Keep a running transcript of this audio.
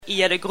Il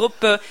y a le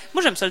groupe,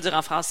 moi j'aime ça le dire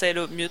en français,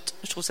 là, Mute.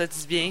 Je trouve ça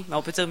dit bien, mais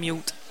on peut dire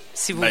Mute,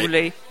 si vous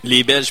voulez.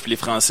 Les Belges puis les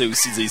Français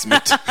aussi disent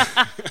Mute.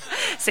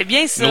 C'est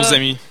bien ça. Nos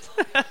amis.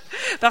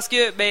 Parce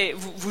que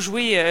vous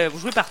jouez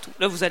partout.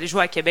 Là, vous allez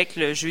jouer à Québec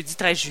le jeudi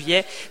 13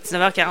 juillet,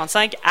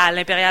 19h45, à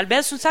l'Impérial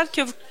Belle. C'est une salle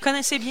que vous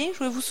connaissez bien.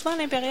 Jouez-vous souvent à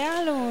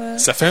l'Impérial? Ou...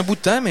 Ça fait un bout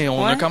de temps, mais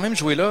on a quand même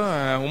joué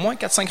là au moins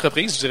 4-5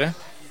 reprises, je dirais.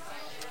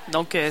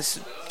 Donc,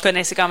 vous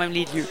connaissez quand même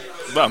les lieux.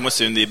 Bon, moi,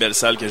 c'est une des belles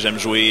salles que j'aime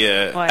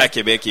jouer à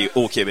Québec et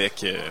au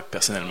Québec,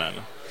 personnellement.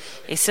 Là.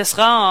 Et ce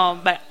sera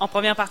en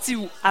première partie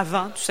ou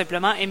avant, tout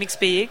simplement,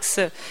 MXPX.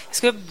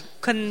 Est-ce que vous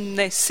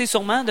connaissez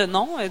sûrement de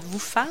nom? Êtes-vous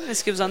fan?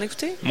 Est-ce que vous en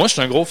écoutez? Moi, je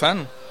suis un gros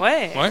fan.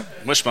 Ouais.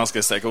 Moi, je pense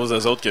que c'est à cause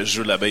des autres que je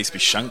joue de la bass puis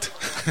je chante.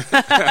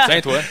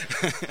 Tiens, toi.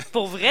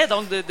 Pour vrai,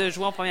 donc, de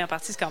jouer en première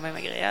partie, c'est quand même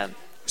agréable.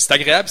 C'est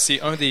agréable.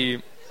 C'est un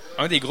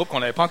des groupes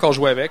qu'on n'avait pas encore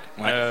joué avec.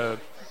 Ouais.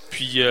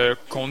 Puis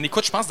qu'on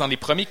écoute, je pense, dans les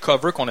premiers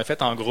covers qu'on a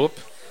fait en groupe.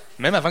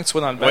 Même avant que tu sois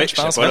dans le band, oui, je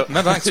pense. Même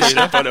avant que tu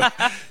sois pas là.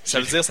 Ça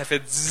veut dire ça fait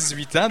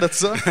 18 ans de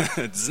ça?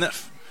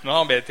 19.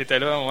 Non, ben t'étais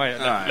là, ouais.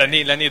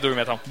 L'année 2,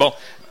 mettons. Bon,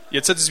 il y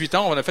a de ça 18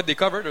 ans, on a fait des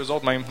covers d'eux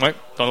autres même,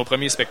 dans nos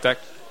premiers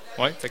spectacles.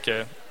 Ouais, fait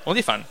que on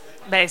est fans.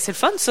 Ben, c'est le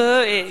fun,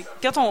 ça. Et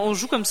quand on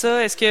joue comme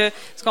ça,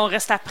 est-ce qu'on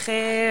reste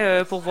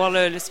après pour voir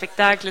le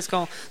spectacle? Est-ce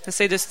qu'on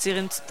essaie de se tirer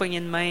une petite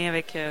poignée de main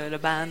avec le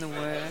band?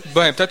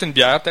 Ben, peut-être une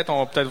bière. Peut-être on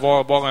va peut-être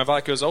boire un verre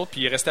avec eux autres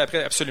puis rester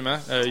après, absolument.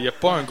 Il n'y a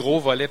pas un gros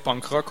volet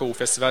punk rock au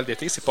festival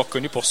d'été. C'est pas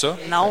reconnu pour ça.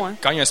 Non, hein?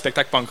 Quand il y a un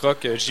spectacle punk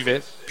rock, j'y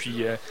vais.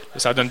 Puis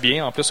ça donne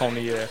bien. En plus, on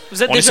est...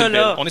 Vous êtes déjà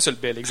là. On est sur le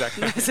bel, exact.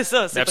 C'est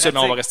ça, c'est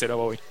absolument, pratique. on va rester là,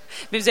 oui.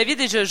 Mais vous aviez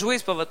déjà joué,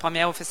 c'est pas votre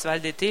première au festival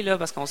d'été, là,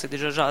 parce qu'on s'est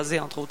déjà jasé,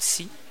 entre autres,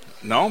 ici.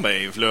 Non,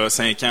 là,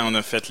 5 ans, on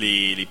a fait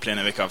les plaines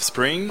avec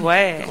Offspring.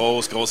 Ouais.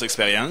 Grosse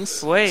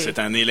expérience. Ouais. Cette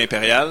année,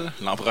 l'Impérial.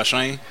 L'an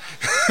prochain.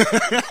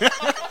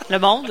 Le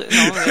monde?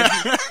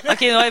 Non. OK,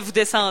 ouais, vous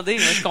descendez,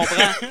 je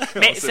comprends.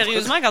 Mais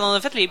sérieusement, quand on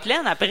a fait les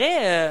plaines,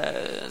 après,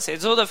 c'est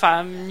dur de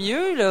faire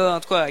mieux, là, en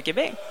tout cas, à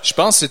Québec. Je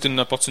pense que c'est une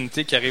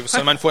opportunité qui arrive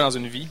seulement une fois dans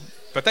une vie.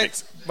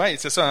 Peut-être. Oui,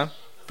 c'est ça, hein.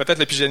 Peut-être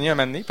l'épigénie à un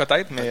moment donné,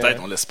 peut-être, mais...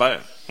 Peut-être, on l'espère.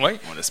 Oui.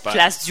 On l'espère.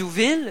 Place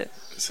Diouville.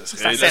 Ça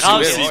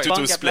serait tout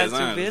aussi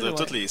plaisant.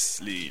 Toutes les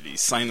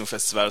scènes au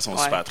festival sont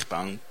super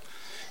tripantes.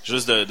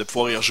 Juste de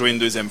pouvoir y rejouer une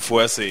deuxième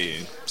fois, c'est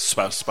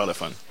super le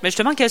fun. Mais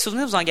justement, quel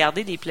souvenir vous en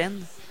gardez des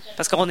plaines?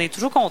 Parce qu'on est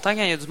toujours content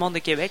quand il y a du monde de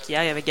Québec.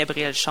 Hier, il y avait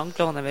Gabriel Chanck,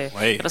 là, on avait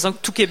l'impression que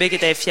tout Québec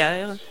était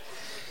fier.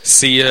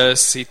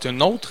 C'est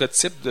un autre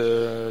type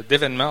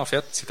d'événement, en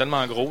fait. C'est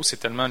tellement gros, c'est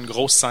tellement une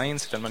grosse scène,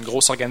 c'est tellement une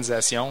grosse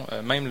organisation.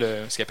 Même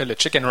ce qu'on appelle le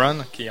Chicken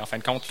Run, qui est en fin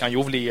de compte, quand ils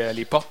ouvrent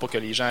les portes pour que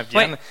les gens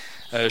viennent,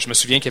 je me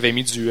souviens qu'il avait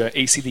mis du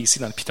AC/DC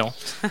dans le piton,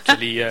 que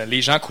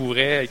les gens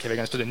couraient, qu'il y avait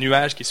une espèce de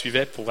nuage qui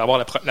suivait pour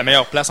avoir la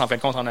meilleure place, en fin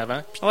de compte, en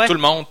avant. Puis tout le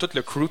monde, tout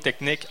le crew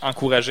technique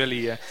encourageait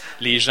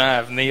les gens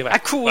à venir à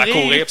courir.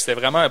 Puis c'était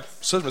vraiment...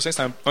 Ça, je me souviens,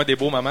 c'était un des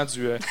beaux moments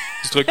du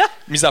truc.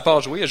 Mis à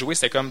part jouer,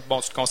 c'était comme... Bon,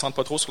 tu te concentres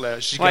pas trop sur la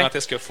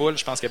gigantesque foule.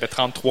 Je pense qu'il y avait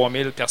 33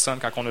 000 personnes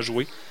quand on a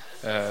joué.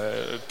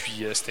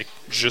 Puis c'était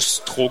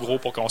juste trop gros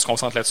pour qu'on se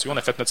concentre là-dessus. On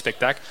a fait notre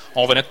spectacle.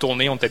 On venait de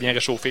tourner, on était bien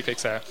réchauffés. Fait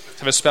que ça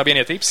avait super bien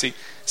été. Puis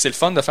c'est le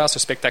fun de faire ce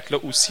spectacle-là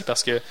aussi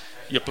parce que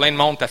il y a plein de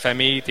monde, ta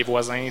famille, tes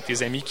voisins,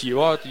 tes amis qui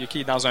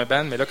est dans un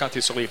band, mais là, quand tu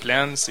es sur les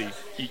plaines,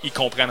 ils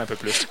comprennent un peu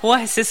plus.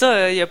 Ouais, c'est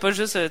ça. Il y a pas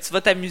juste tu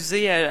vas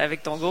t'amuser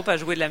avec ton groupe à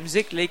jouer de la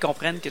musique. Là, ils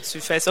comprennent que tu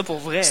fais ça pour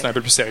vrai. C'est un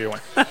peu plus sérieux,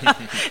 ouais.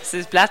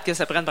 C'est plate que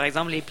ça prenne, par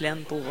exemple, les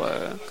plaines pour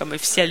comme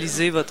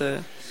officialiser votre...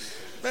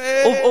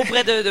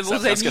 auprès de vos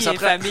amis et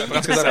familles.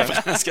 Ça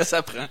prend ce que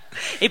ça prend.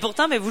 Et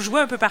pourtant, vous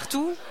jouez un peu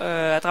partout,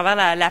 à travers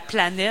la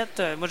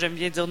planète. Moi, j'aime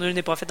bien dire nul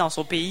n'est pas fait dans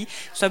son pays.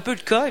 C'est un peu le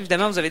cas.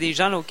 Évidemment, vous avez des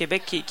gens là, au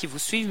Québec qui vous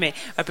suivent, mais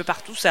un peu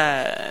partout,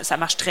 ça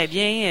marche très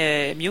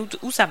bien. Mute,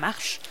 où ça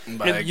marche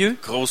le mieux?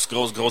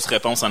 Grosse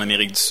réponse en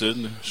Amérique du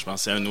Sud. Je pense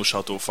que c'est un de nos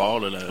châteaux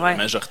forts. Là, la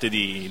majorité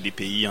des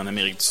pays en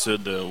Amérique du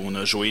Sud où on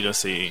a joué, là,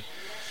 c'est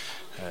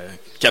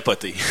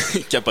capoté.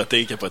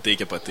 capoté.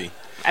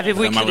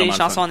 Avez-vous écrit des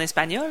chansons en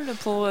espagnol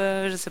pour,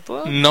 je sais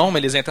pas? Non, mais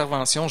les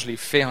interventions, je les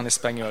fais en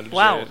espagnol.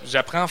 Wow.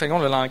 J'apprends en fait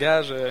le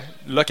langage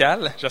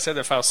local. J'essaie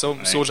de faire ça.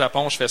 Aussi au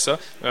Japon, je fais ça.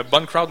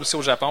 Bonne crowd aussi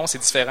au Japon, c'est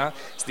différent.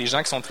 C'est des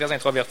gens qui sont très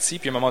introvertis,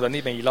 puis à un moment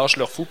donné, ils lâchent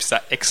leur fou, puis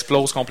ça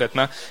explose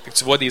complètement. Fait que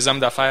tu vois des hommes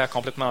d'affaires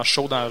complètement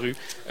chauds dans la rue,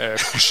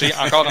 couchés,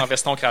 encore en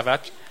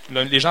veston-cravate.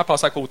 Les gens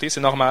passent à côté,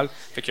 c'est normal.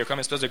 Fait qu'il y a comme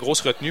une espèce de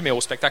grosse retenue, mais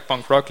au spectacle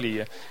punk rock,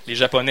 les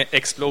Japonais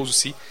explosent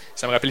aussi.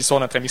 Ça me rappelle l'histoire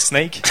de notre ami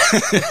Snake.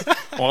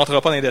 On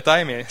rentrera pas dans les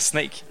détails, mais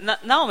Snake.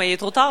 Non, mais il est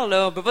trop tard,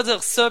 là. On peut pas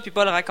dire ça puis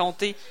pas le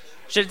raconter.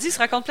 Je le dis, il se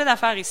raconte plein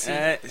d'affaires ici.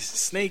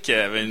 Snake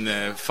avait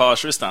une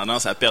fâcheuse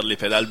tendance à perdre les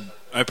pédales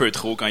un peu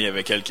trop quand il y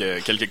avait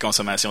quelques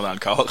consommations dans le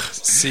corps.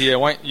 Ils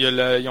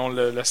ont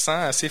le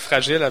sang assez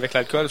fragile avec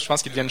l'alcool. Je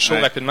pense qu'ils deviennent chauds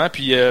rapidement.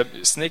 Puis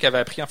Snake avait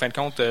appris en fin de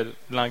compte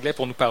l'anglais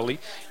pour nous parler.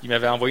 Il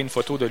m'avait envoyé une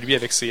photo de lui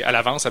à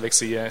l'avance avec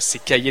ses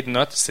cahiers de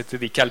notes. C'était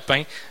des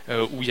calepins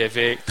où il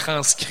avait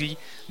transcrit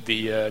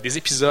des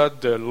épisodes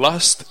de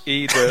Lost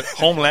et de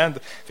Homeland.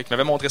 Fait qu'il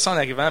m'avait montré ça en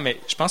arrivant, mais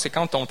je pense que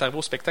quand on est arrivé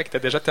au spectacle, il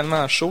était déjà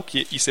tellement chaud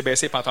qu'il s'est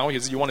baissé les pantalons. Il a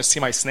dit « You want to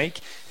see my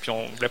snake? » Puis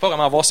on voulait pas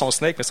vraiment voir son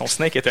snake, mais son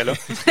snake était là.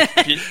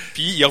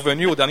 puis il est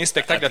revenu au dernier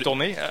spectacle de la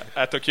tournée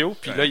à Tokyo.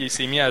 Puis là, il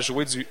s'est mis à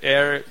jouer du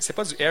air. C'est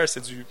pas du air, c'est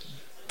du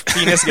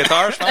penis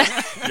guitar, je pense.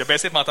 Il a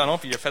baissé les pantalons,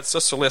 puis il a fait ça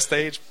sur le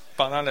stage.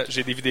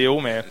 J'ai des vidéos,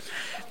 mais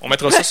on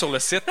mettra ça sur le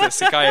site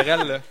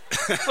CKRL. Là.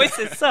 Oui,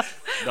 c'est ça.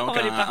 Donc,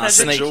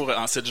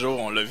 en 7 jours,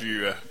 on l'a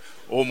vu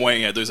au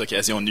moins à 2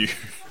 occasions nues.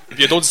 Puis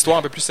il y a d'autres histoires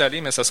un peu plus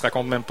salées, mais ça se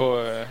raconte même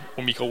pas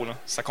au micro. Là.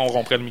 Ça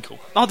corromprait le micro.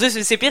 Mon Dieu,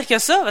 c'est pire que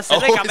ça. Parce que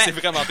quand même... c'est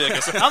vraiment pire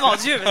que ça. Oh mon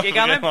Dieu, parce qu'il est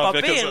quand même pas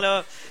pire,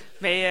 là.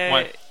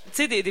 Mais,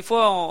 tu sais, des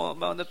fois, on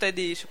a peut-être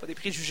des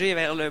préjugés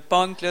vers le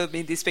punk, là,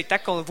 mais des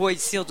spectacles qu'on voit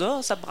ici, on dit « Ah,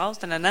 ça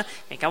brasse, nanana. »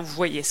 Mais quand vous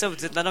voyez ça, vous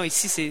dites « Non,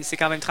 ici, c'est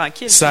quand même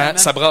tranquille. » Ça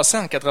brassait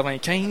en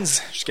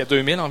 95 jusqu'à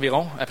 2000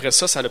 environ. Après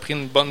ça a pris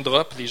une bonne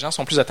drop. Les gens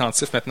sont plus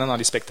attentifs maintenant dans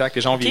les spectacles.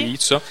 Les gens ont vieilli,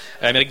 tout ça.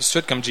 Amérique du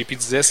Sud, comme JP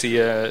disait, c'est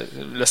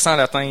le sang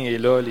latin est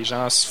là. Les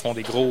gens se font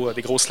des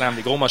gros slams,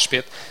 des gros mosh pits.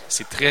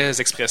 C'est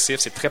très expressif.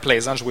 C'est très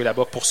plaisant de jouer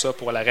là-bas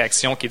pour la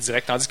réaction qui est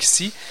directe. Tandis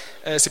qu'ici,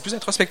 c'est plus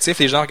introspectif.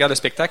 Les gens regardent le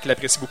spectacle, ils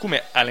l'apprécient beaucoup,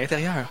 mais à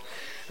l'intérieur.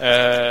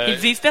 Ils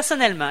vivent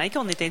personnellement et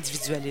qu'on est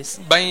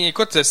individualiste. Ben,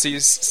 écoute,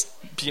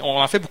 puis on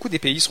en fait beaucoup des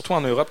pays, surtout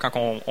en Europe, quand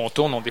on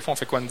tourne. Des fois, on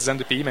fait une dizaine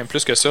de pays, même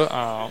plus que ça,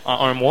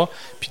 en un mois.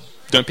 Puis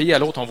d'un pays à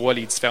l'autre, on voit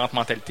les différentes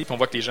mentalités, puis on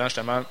voit que les gens,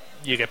 justement,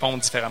 ils répondent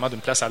différemment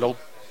d'une place à l'autre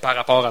par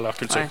rapport à leur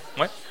culture.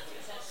 Ouais.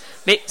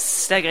 Mais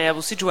c'est agréable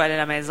aussi de jouer à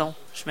la maison,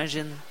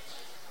 j'imagine.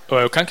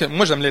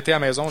 Moi, j'aime l'été à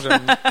la maison.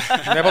 J'aime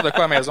n'importe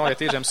quoi à la maison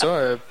l'été, j'aime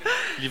ça.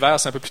 L'hiver,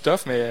 c'est un peu plus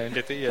tough, mais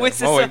l'été... oui,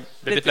 c'est ça.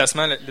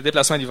 Le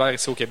déplacement d'hiver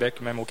ici au Québec,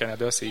 même au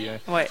Canada, c'est...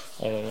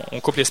 On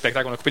coupe les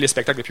spectacles. On a coupé les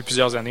spectacles depuis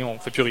plusieurs années. On ne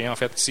fait plus rien, en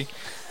fait, ici.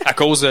 À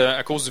cause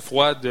du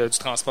froid, du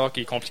transport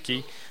qui est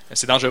compliqué.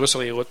 C'est dangereux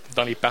sur les routes,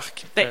 dans les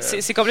parcs.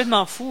 C'est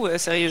complètement fou,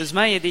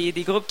 sérieusement. Il y a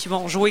des groupes qui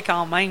vont jouer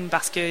quand même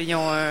parce qu'ils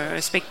ont un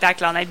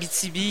spectacle en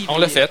Abitibi. On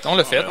l'a fait.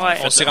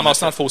 On s'est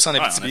ramassé dans le fossé en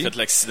Abitibi. On a fait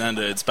l'accident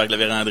du parc de la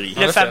Vérandrie.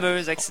 Le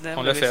fameux accident.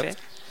 On l'a fait.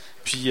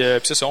 Puis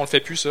c'est ça, on le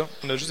fait plus, ça.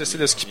 On a juste essayé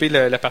de skipper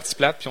la partie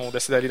plate, puis on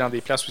décide d'aller dans des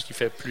places où il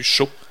fait plus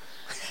chaud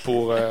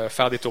pour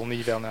faire des tournées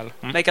hivernales.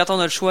 Mais quand on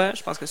a le choix,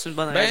 je pense que c'est une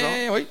bonne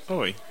raison.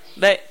 Oui.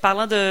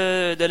 Parlant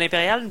de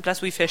l'Impérial, une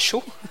place où il fait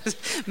chaud,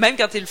 même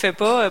quand il le fait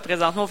pas,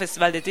 présentement au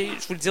festival d'été,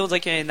 je vous le dis, on dirait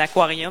qu'il y a un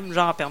aquarium,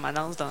 genre en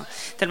permanence,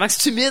 tellement que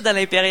c'est humide à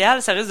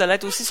l'Impérial, ça risque de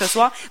l'être aussi ce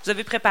soir. Vous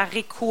avez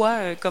préparé quoi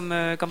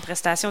comme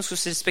prestation? Est-ce que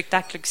c'est le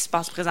spectacle qui se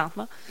passe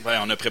présentement?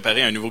 On a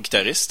préparé un nouveau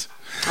guitariste.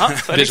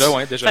 Déjà.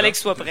 Fallait qu'il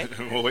soit prêt.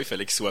 Oui, il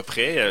fallait qu'il soit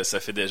prêt. Ça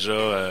fait déjà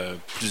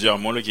plusieurs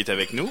mois qu'il est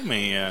avec nous,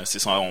 mais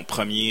c'est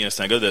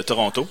un gars de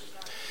Toronto.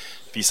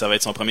 Puis ça va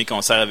être son premier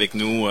concert avec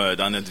nous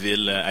dans notre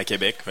ville à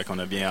Québec. Fait qu'on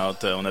a bien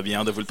hâte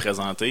de vous le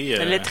présenter.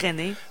 Je l'ai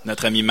traîné.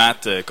 Notre ami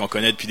Matt, qu'on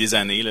connaît depuis des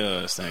années,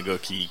 là, c'est un gars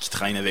qui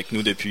traîne avec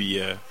nous depuis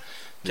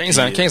 15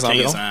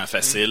 ans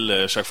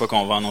facile. Chaque fois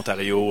qu'on va en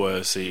Ontario,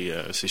 c'est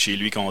chez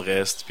lui qu'on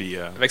reste. Puis,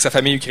 avec sa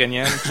famille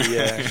ukrainienne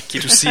qui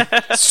est aussi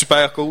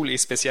super cool et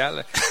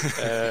spéciale.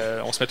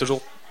 On se met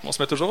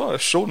toujours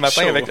chaud le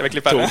matin avec les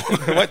parents.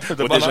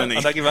 Au déjeuner.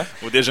 En arrivant.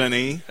 Au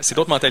déjeuner. C'est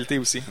d'autres mentalités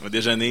aussi. Au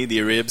déjeuner,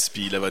 des ribs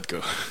puis la vodka.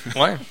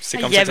 Ouais, c'est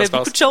comme ça que ça se passe. Il y avait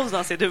beaucoup de choses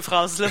dans ces deux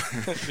phrases-là.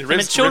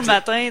 Mettre chaud le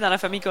matin dans la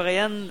famille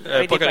coréenne.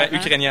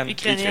 Ukrainienne.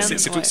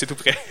 C'est tout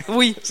près.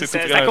 Oui, c'est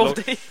à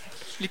côté.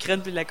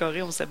 L'Ukraine puis la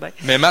Corée, on sait bien.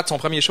 Mais Matt, son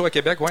premier show à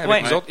Québec,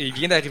 avec nous autres, il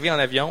vient d'arriver en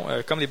avion,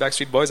 comme les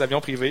Backstreet Boys, avion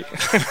privé.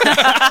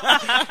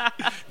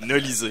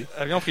 Nolisé.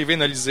 Avion privé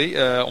nolisé.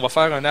 On va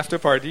faire un after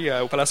party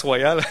au Palace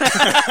Royal.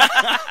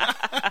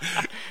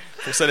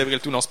 Pour célébrer le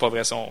tout. Non, c'est pas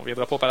vrai. On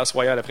viendra pas au Palace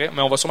Royal après,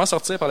 mais on va sûrement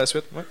sortir par la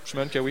suite. Ouais, je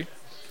me dis que oui.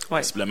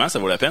 Possiblement, ça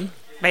vaut la peine.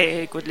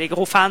 Écoute, les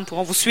gros fans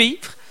pourront vous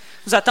suivre.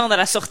 Vous attendre à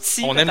la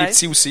sortie. On aime les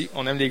petits aussi.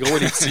 On aime les gros et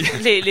les petits.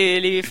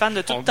 les fans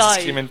de toute taille. On ne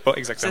discrimine pas,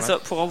 exactement. C'est ça,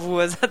 pourront vous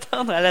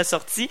attendre à la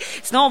sortie.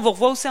 Sinon, on vous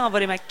revoit aussi en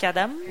volet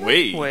macadam.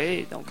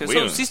 Oui. Donc, ça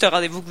aussi, c'est un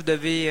rendez-vous que vous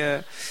devez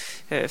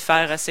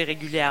faire assez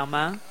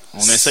régulièrement. On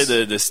essaie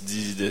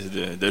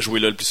de jouer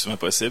là le plus souvent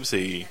possible.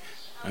 C'est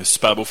un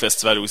super beau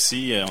festival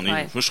aussi.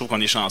 Moi, je trouve qu'on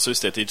est chanceux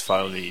cet été de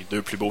faire les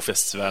 2 plus beaux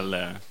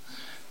festivals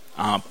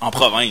en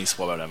province,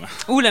 probablement.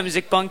 Où la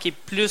musique punk est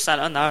plus à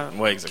l'honneur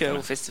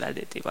qu'au festival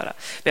d'été. Voilà.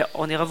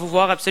 On ira vous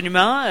voir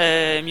absolument.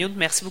 Mute,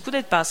 merci beaucoup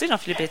d'être passé,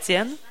 Jean-Philippe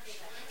Étienne.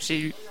 J'ai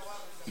eu.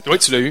 Oui,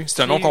 tu l'as eu.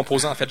 C'est un nom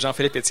composant, en fait,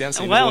 Jean-Philippe Étienne.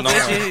 C'est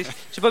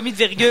j'ai pas mis de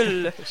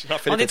virgule.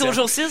 On est au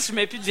jour 6, je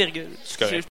mets plus de virgule.